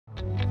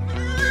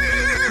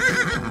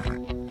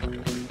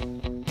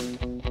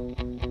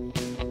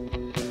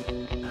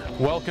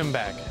Welcome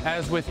back.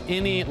 As with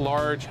any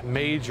large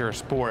major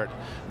sport,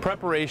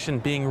 preparation,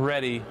 being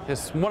ready,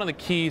 is one of the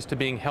keys to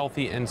being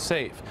healthy and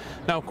safe.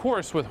 Now, of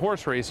course, with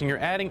horse racing, you're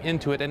adding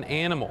into it an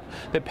animal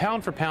that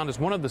pound for pound is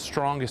one of the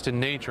strongest in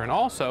nature, and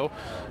also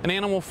an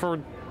animal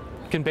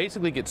can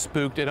basically get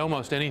spooked at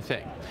almost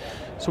anything.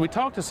 So we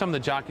talked to some of the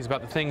jockeys about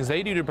the things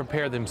they do to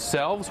prepare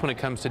themselves when it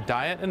comes to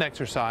diet and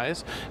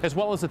exercise, as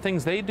well as the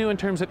things they do in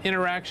terms of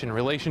interaction,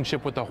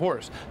 relationship with the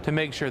horse, to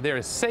make sure they're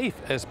as safe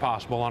as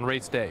possible on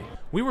race day.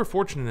 We were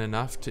fortunate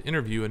enough to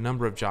interview a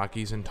number of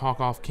jockeys and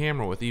talk off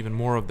camera with even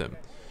more of them.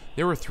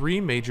 There were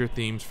three major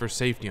themes for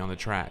safety on the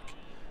track.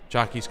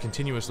 Jockeys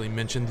continuously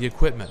mentioned the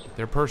equipment,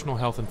 their personal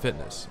health and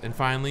fitness, and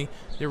finally,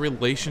 their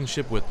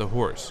relationship with the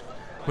horse.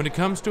 When it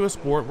comes to a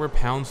sport where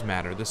pounds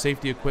matter, the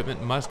safety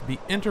equipment must be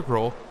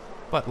integral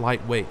but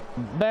lightweight.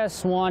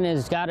 Best one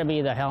is got to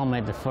be the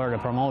helmet for the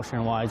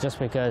promotion wise, just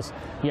because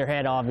your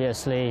head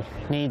obviously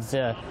needs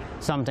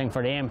something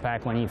for the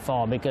impact when you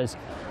fall, because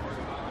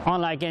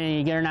unlike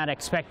any, you're not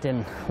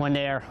expecting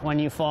when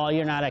you fall,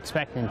 you're not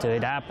expecting to.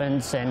 It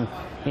happens, and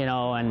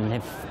and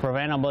if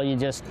preventable, you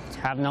just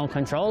have no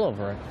control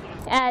over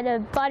it.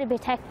 The body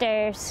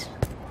protectors,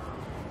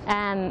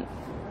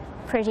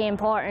 pretty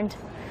important.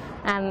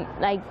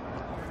 Like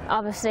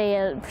obviously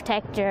it'll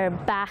protect your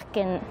back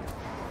and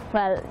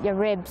your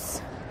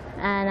ribs,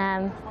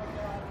 and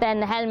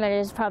then the helmet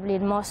is probably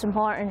the most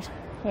important,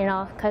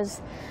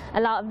 because a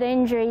lot of the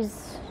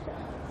injuries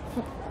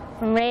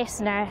from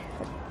racing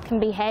can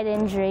be head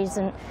injuries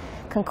and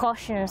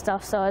concussion and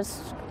stuff, so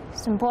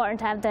it's important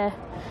to have the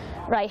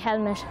right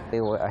helmet.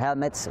 We wear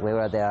helmets, we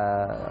wear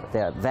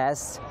the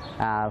vests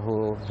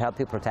who help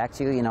you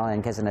protect you,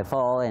 in case of a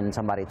fall and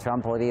somebody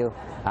trample you,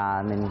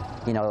 and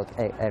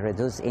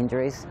reduce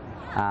injuries,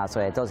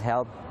 so it does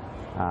help.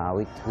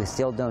 We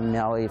still don't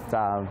know if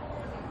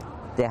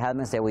the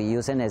helmets that we're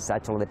using is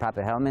actually the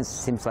proper helmets.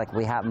 Seems like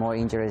we have more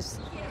injuries,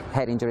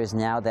 head injuries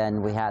now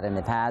than we had in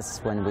the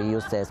past when we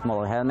used the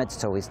smaller helmets.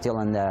 So we're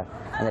still in the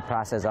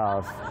process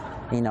of,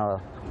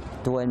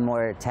 doing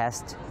more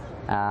tests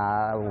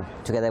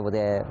together with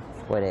the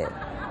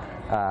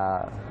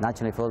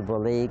National Football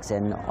Leagues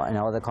and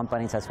other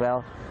companies as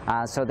well.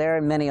 So there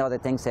are many other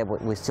things that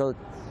we're still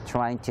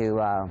trying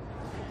to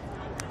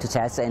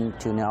test and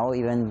to know,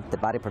 even the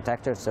body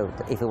protector. So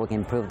if we can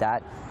improve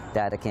that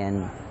it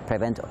can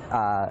prevent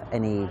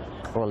any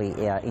early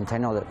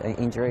internal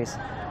injuries.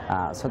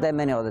 So there are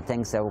many other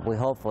things that we're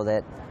hopeful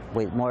that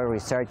with more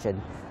research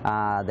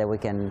that we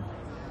can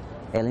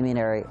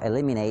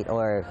eliminate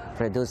or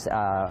reduce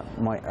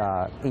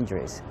more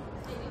injuries.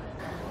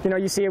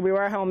 You see, we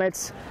wear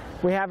helmets,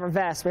 we have our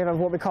vests, we have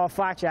what we call a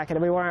flak jacket,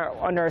 and we wear it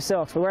under our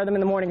silks. We wear them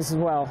in the mornings as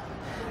well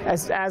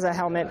as a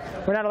helmet.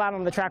 We're not allowed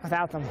on the track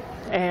without them.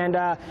 And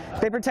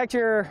they protect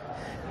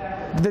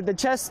the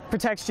chest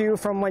protects you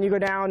from when you go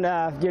down,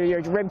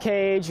 your rib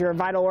cage, your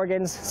vital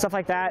organs, stuff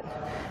like that.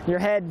 Your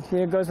head,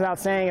 it goes without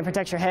saying, it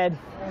protects your head,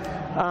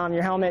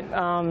 your helmet.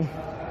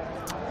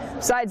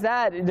 Besides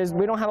that,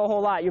 we don't have a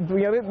whole lot.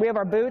 We have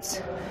our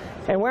boots,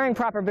 and wearing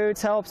proper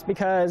boots helps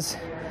because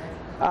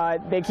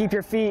they keep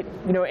your feet,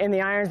 in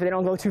the irons, but they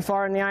don't go too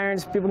far in the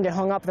irons. People can get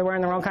hung up if they're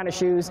wearing the wrong kind of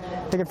shoes.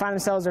 They can find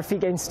themselves, their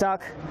feet getting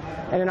stuck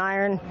in an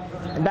iron.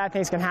 And bad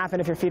things can happen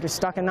if your feet are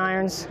stuck in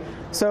irons.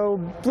 So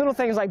little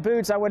things like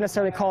boots, I wouldn't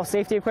necessarily call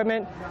safety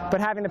equipment,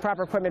 but having the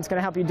proper equipment is going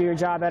to help you do your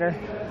job better.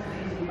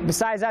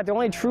 Besides that, the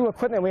only true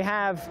equipment we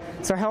have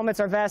is our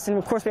helmets, our vests, and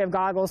of course we have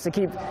goggles to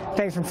keep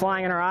things from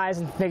flying in our eyes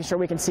and making sure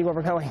we can see where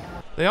we're going.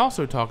 They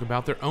also talk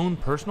about their own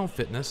personal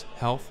fitness,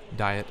 health,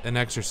 diet, and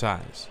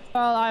exercise.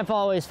 Well, I've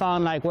always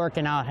found like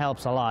working out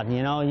helps a lot.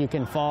 You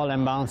can fall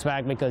and bounce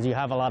back because you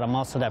have a lot of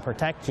muscle that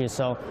protects you.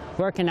 So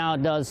working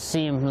out does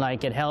seem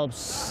like it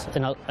helps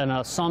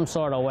in some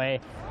sort of way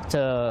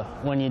to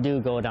when you do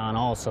go down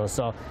also.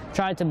 So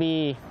try to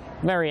be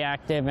very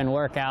active and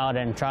work out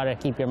and try to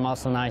keep your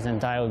muscle nice and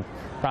tight would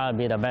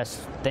probably be the best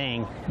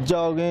thing.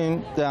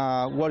 Jogging,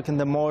 work in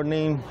the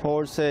morning,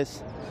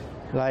 horses,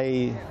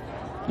 like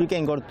you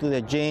can go to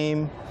the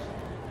gym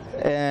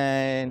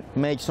and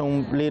make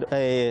some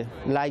little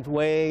light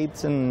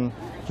weights and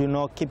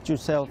keep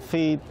yourself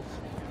fit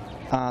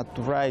to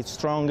ride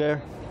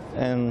stronger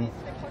and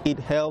eat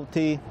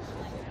healthy,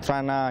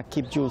 trying to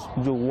keep your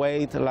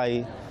weight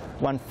like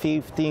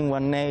 115,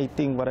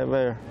 118,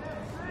 whatever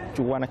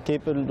you want to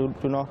keep it,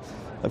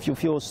 if you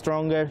feel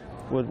stronger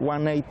with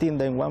 118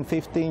 than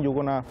 115, you're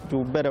gonna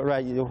do better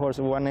ride your horse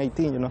at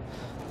 118,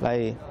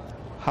 like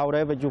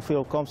however you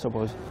feel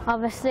comfortable.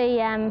 Obviously,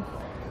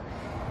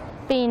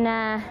 being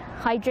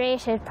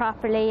hydrated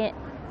properly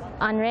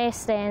on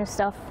race day and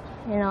stuff,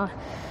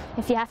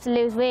 if you have to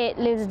lose weight,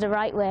 lose it the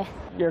right way.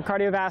 Your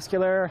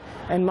cardiovascular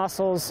and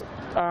muscles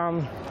are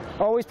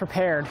always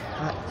prepared.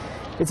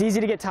 It's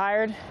easy to get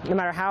tired, no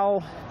matter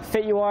how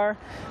fit you are,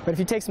 but if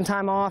you take some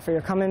time off, or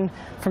you're coming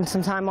from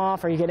some time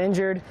off, or you get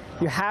injured,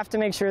 you have to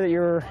make sure that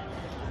your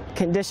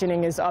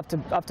conditioning is up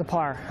to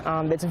par.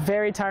 It's a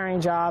very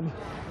tiring job,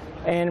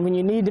 and when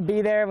you need to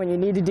be there, when you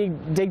need to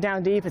dig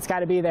down deep, it's got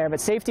to be there.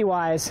 But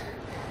safety-wise,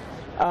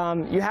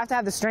 you have to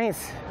have the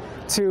strength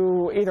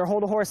to either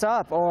hold a horse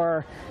up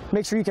or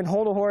make sure you can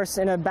hold a horse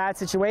in a bad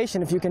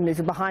situation. If you're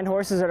behind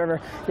horses or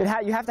whatever,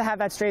 you have to have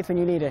that strength when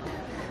you need it.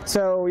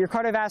 So your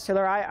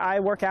cardiovascular, I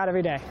work out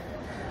every day.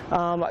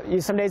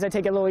 Some days I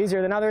take it a little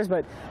easier than others,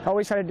 but I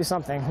always try to do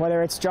something,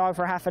 whether it's jog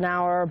for half an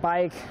hour,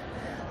 bike.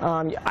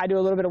 I do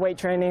a little bit of weight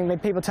training.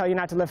 People tell you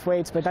not to lift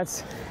weights, but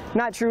that's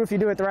not true if you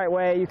do it the right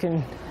way. You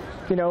can,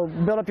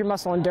 build up your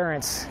muscle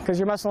endurance, because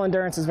your muscle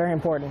endurance is very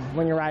important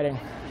when you're riding.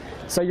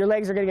 So your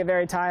legs are going to get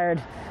very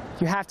tired.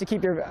 You have to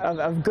keep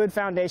a good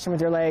foundation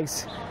with your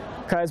legs,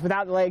 because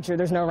without the legs,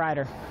 there's no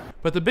rider.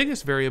 But the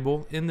biggest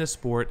variable in this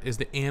sport is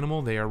the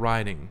animal they are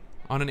riding.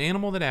 On an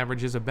animal that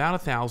averages about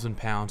 1,000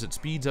 pounds at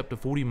speeds up to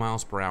 40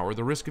 miles per hour,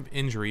 the risk of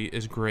injury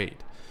is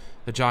great.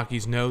 The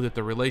jockeys know that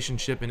the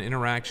relationship and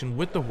interaction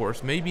with the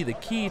horse may be the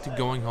key to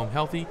going home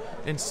healthy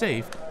and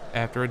safe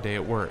after a day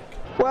at work.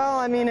 Well,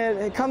 I mean,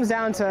 it comes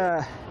down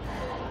to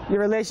your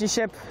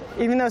relationship.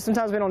 Even though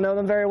sometimes we don't know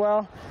them very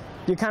well,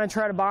 you kind of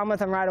try to bond with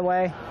them right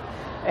away.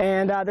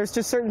 And there's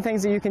just certain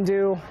things that you can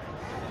do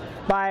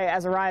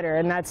as a rider,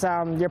 and that's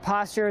your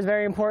posture is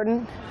very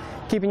important.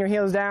 Keeping your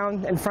heels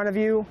down in front of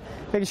you,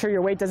 making sure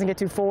your weight doesn't get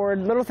too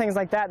forward. Little things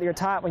like that you're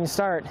taught when you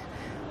start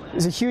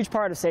is a huge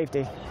part of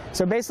safety.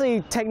 So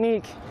basically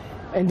technique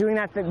and doing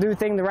the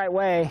thing the right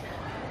way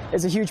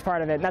is a huge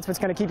part of it. And that's what's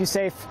going to keep you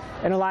safe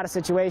in a lot of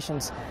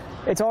situations.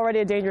 It's already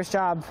a dangerous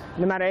job.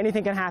 No matter,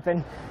 anything can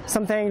happen.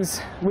 Some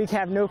things we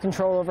have no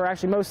control over.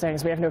 Actually, most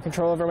things we have no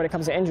control over when it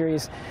comes to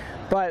injuries.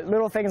 But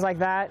little things like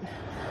that,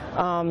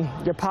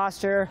 your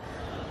posture,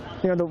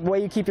 the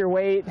way you keep your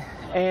weight,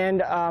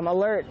 and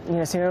alert.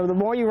 So, the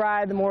more you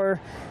ride, the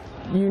more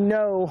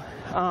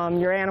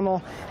your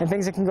animal and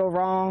things that can go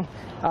wrong.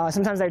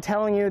 Sometimes they're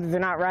telling you that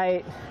they're not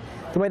right,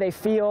 the way they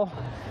feel.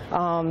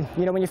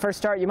 When you first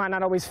start, you might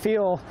not always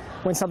feel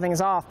when something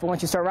is off, but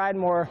once you start riding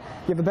more,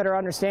 you have a better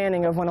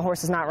understanding of when a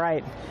horse is not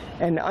right.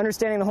 And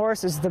understanding the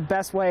horse is the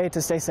best way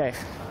to stay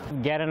safe.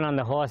 Getting on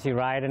the horse you're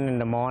riding in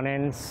the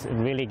mornings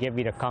really give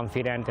you the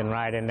confidence in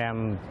riding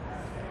them,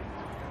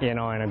 in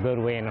a good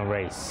way in a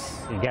race.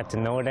 You get to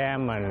know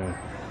them and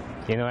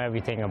you know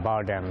everything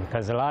about them.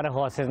 Because a lot of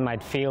horses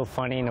might feel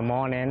funny in the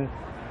morning,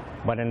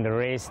 but in the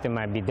race they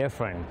might be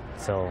different.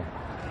 So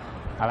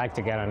I like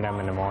to get on them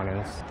in the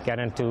mornings.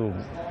 Getting to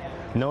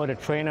know the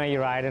trainer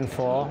you're riding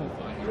for,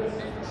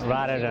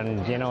 rather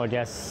than,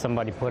 just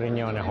somebody putting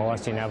you on a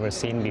horse you never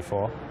seen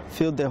before.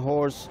 Feel the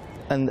horse,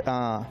 and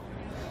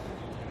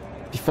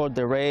before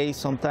the race,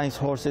 sometimes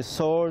horses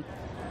sore.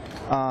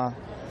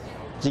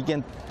 You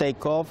can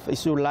take off.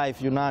 It's your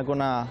life. You're not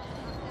gonna,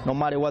 no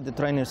matter what the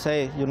trainer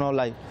say, you don't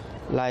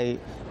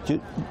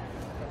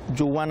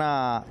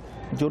wanna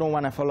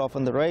fall off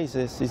on the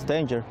races. It's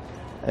danger,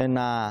 and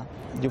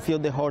you feel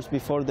the horse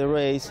before the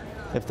race.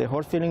 If the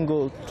horse feeling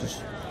good,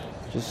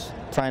 just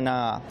trying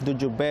to do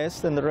your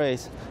best in the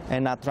race,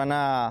 and trying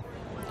to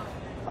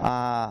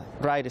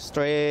ride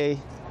straight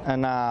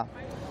and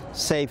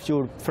save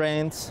your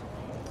friends.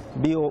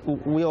 We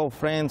all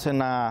friends,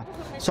 and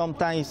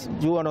sometimes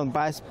you are on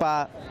bad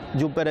spot.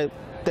 You better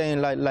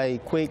think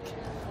like quick,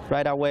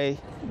 right away.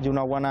 You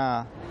don't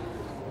wanna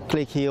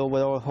click heel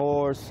with our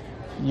horse.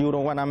 You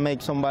don't wanna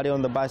make somebody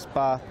on the bad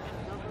spot.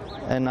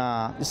 And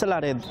it's a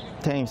lot of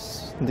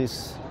things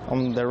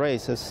on the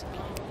races,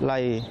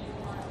 like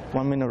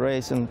 1 minute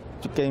race, and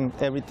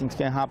everything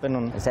can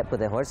happen. Except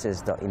with the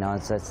horses, though,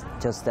 it's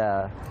just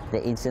the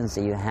instincts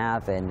that you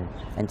have,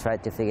 and try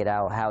to figure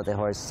out how the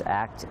horse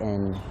act,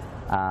 and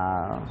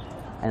a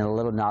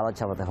little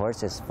knowledge of the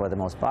horses for the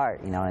most part,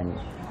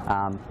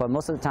 but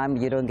most of the time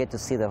you don't get to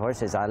see the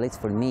horses. At least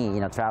for me,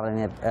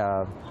 traveling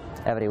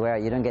everywhere,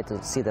 you don't get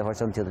to see the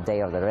horse until the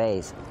day of the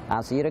race.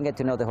 So you don't get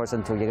to know the horse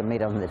until you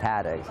meet on the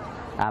paddock.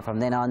 From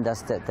then on,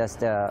 that's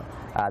the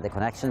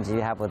connections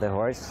you have with the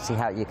horse. See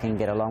how you can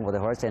get along with the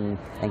horse and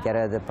get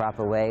it the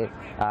proper way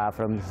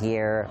from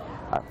here,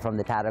 from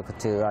the paddock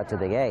to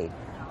the gate.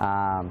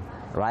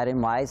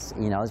 Riding wise,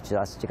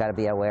 just you got to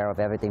be aware of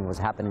everything that's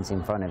happening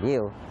in front of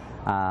you,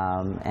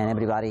 and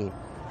everybody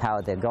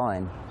how they're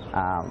going.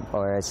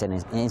 Or it's an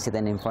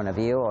incident in front of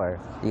you, or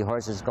your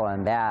horse is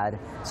going bad.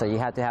 So you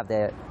have to have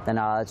the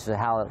knowledge of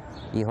how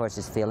your horse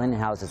is feeling,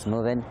 how it's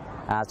moving.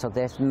 So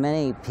there's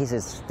many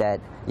pieces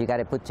that you got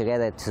to put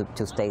together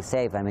to stay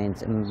safe. I mean,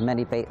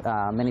 many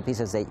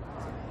pieces that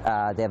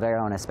they're very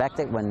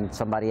unexpected, when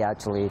somebody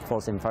actually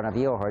falls in front of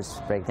you, or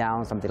horse break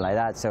down, something like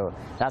that. So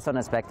that's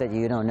unexpected.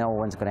 You don't know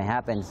what's going to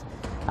happen.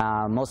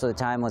 Most of the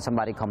time when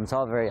somebody comes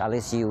over, at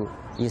least you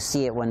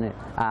see it when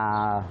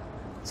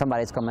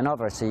somebody's coming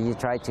over. So you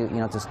try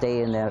to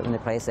stay in the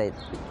place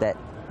that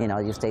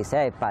you stay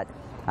safe. But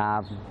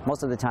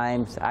most of the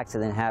times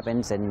accident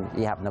happens and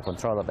you have no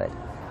control of it.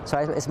 So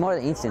it's more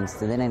the instincts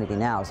than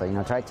anything else.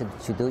 So try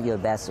to do your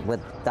best with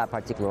that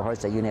particular horse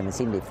that you never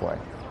seen before.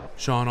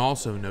 Sean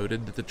also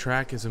noted that the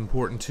track is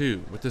important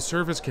too, with the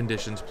surface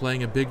conditions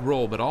playing a big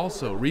role, but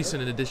also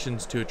recent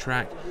additions to a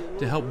track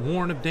to help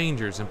warn of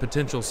dangers and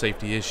potential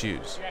safety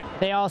issues.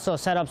 They also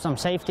set up some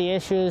safety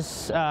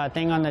issues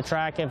thing on the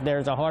track. If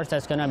there's a horse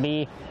that's going to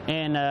be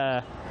in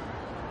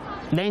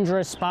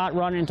dangerous spot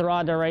running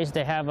throughout the race,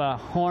 they have a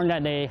horn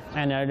that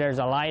there's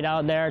a light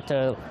out there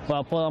to,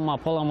 well, pull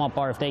them up,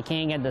 or if they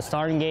can't get the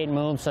starting gate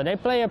moved. So they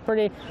play a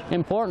pretty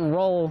important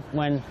role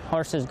when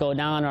horses go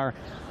down or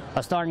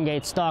a starting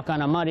gate stuck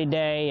on a muddy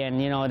day.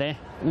 And you know,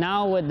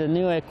 now with the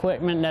new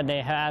equipment that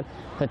they have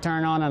to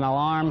turn on an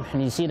alarm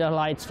and you see the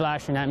lights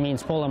flashing, that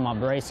means pull them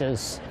up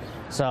races.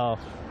 So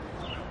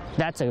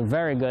that's a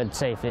very good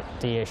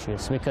safety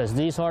issues, because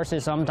these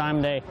horses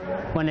sometimes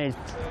when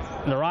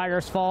the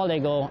riders fall, they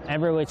go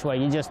every which way.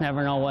 You just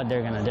never know what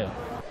they're going to do.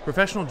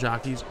 Professional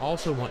jockeys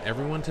also want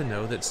everyone to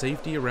know that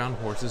safety around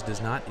horses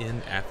does not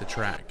end at the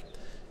track.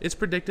 It's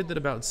predicted that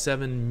about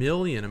 7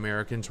 million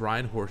Americans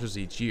ride horses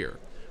each year.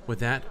 With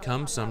that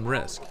comes some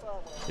risk.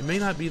 It may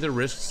not be the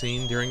risk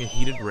seen during a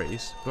heated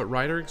race, but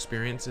rider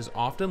experience is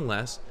often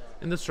less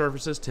and the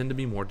surfaces tend to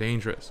be more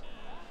dangerous.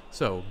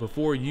 So,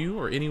 before you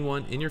or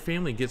anyone in your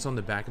family gets on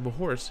the back of a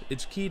horse,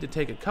 it's key to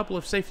take a couple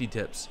of safety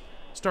tips,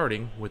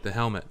 starting with the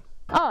helmet.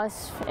 Oh,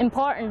 it's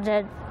important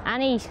that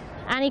any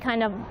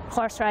kind of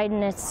horse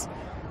riding, it's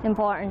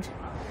important,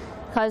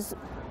 because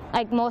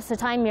like most of the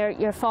time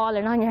you're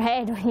falling on your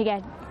head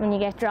when you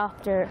get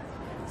dropped,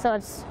 so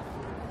it's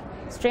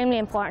extremely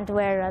important to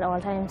wear it at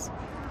all times.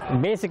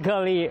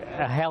 Basically,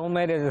 a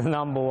helmet is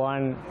number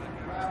one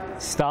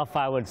stuff,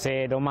 I would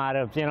say. No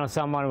matter, you know,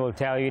 someone will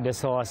tell you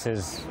this horse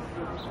is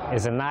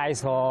a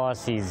nice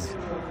horse, he's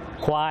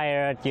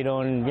quiet, you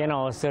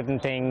know, certain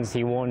things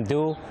he won't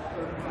do.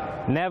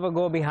 Never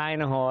go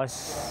behind a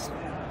horse.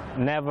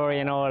 Never,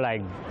 you know,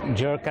 like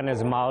jerk on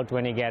his mouth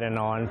when you get it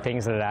on,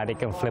 things like that. He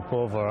can flip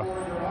over.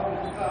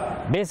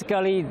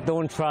 Basically,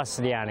 don't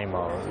trust the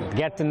animal.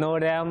 Get to know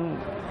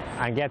them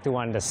and get to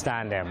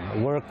understand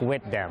them. Work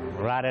with them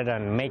rather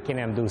than making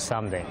them do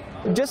something.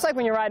 Just like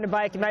when you're riding a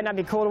bike, it might not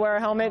be cool to wear a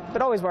helmet,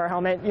 but always wear a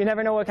helmet. You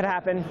never know what could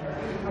happen.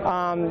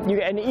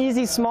 An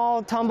easy,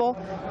 small tumble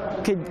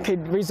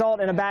could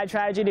result in a bad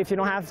tragedy if you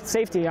don't have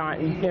safety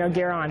on,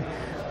 gear on.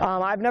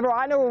 I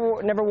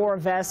never wore a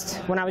vest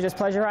when I was just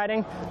pleasure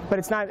riding, but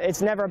it's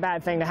never a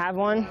bad thing to have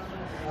one.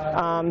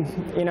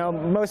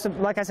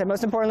 Like I said,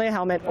 most importantly, a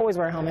helmet. Always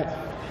wear a helmet.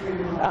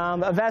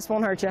 A vest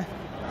won't hurt you.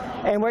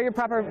 And wear your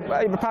proper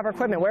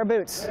equipment. Wear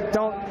boots.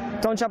 Don't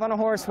jump on a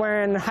horse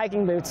wearing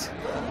hiking boots,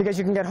 because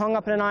you can get hung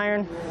up in an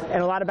iron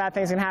and a lot of bad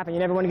things can happen. You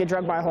never want to get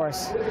drugged by a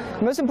horse.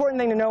 The most important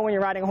thing to know when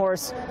you're riding a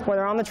horse,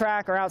 whether on the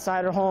track or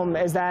outside or home,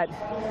 is that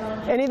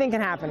anything can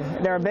happen.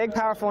 They're a big,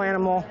 powerful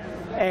animal,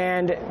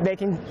 and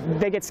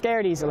they get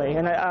scared easily.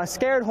 And a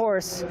scared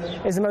horse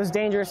is the most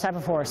dangerous type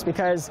of horse,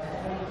 because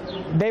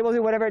they will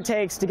do whatever it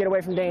takes to get away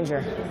from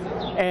danger.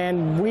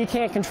 And we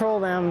can't control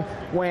them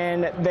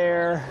when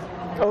they're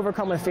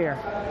overcome with fear.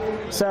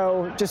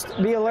 So just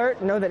be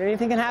alert, know that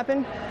anything can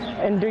happen,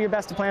 and do your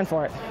best to plan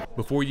for it.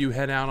 Before you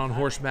head out on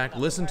horseback,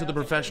 listen to the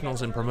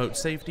professionals and promote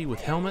safety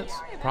with helmets,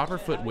 proper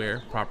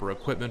footwear, proper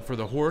equipment for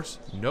the horse,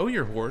 know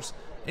your horse,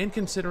 and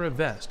consider a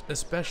vest,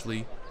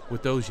 especially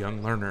with those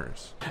young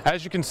learners.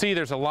 As you can see,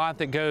 there's a lot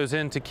that goes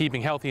into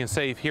keeping healthy and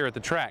safe here at the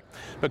track.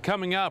 But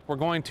coming up, we're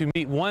going to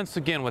meet once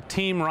again with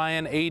Team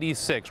Ryan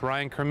 86,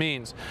 Ryan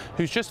Cremines,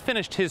 who's just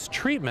finished his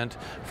treatment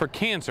for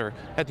cancer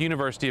at the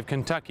University of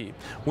Kentucky.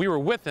 We were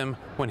with him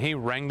when he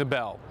rang the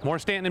bell. More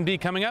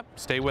StantonMD coming up.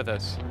 Stay with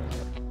us.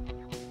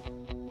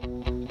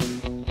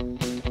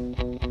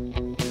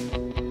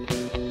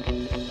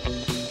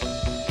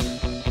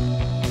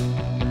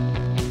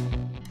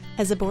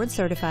 As a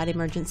board-certified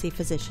emergency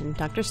physician,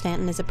 Dr.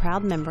 Stanton is a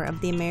proud member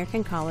of the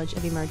American College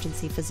of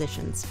Emergency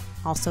Physicians,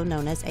 also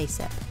known as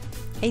ACEP.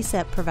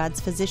 ACEP provides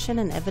physician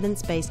and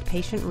evidence-based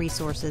patient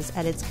resources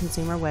at its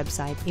consumer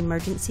website,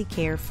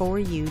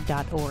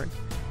 emergencycare4u.org.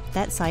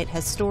 That site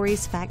has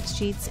stories, fact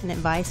sheets, and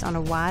advice on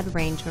a wide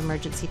range of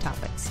emergency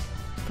topics.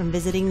 From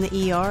visiting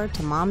the ER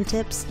to mom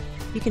tips,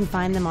 you can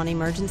find them on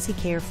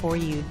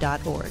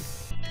emergencycare4u.org.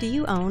 Do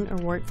you own or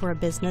work for a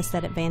business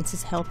that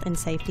advances health and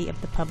safety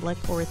of the public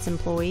or its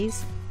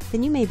employees?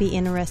 Then you may be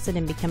interested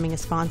in becoming a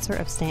sponsor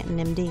of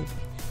StantonMD.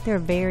 There are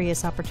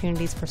various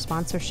opportunities for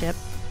sponsorship,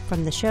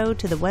 from the show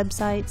to the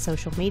website,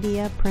 social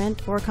media,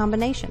 print, or a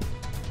combination.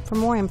 For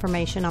more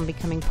information on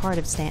becoming part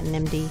of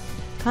StantonMD,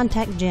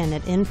 contact Jen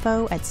at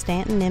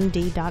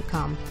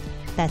info@stantonmd.com.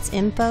 That's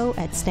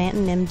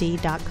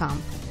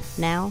info@stantonmd.com.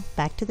 Now,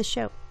 back to the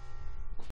show.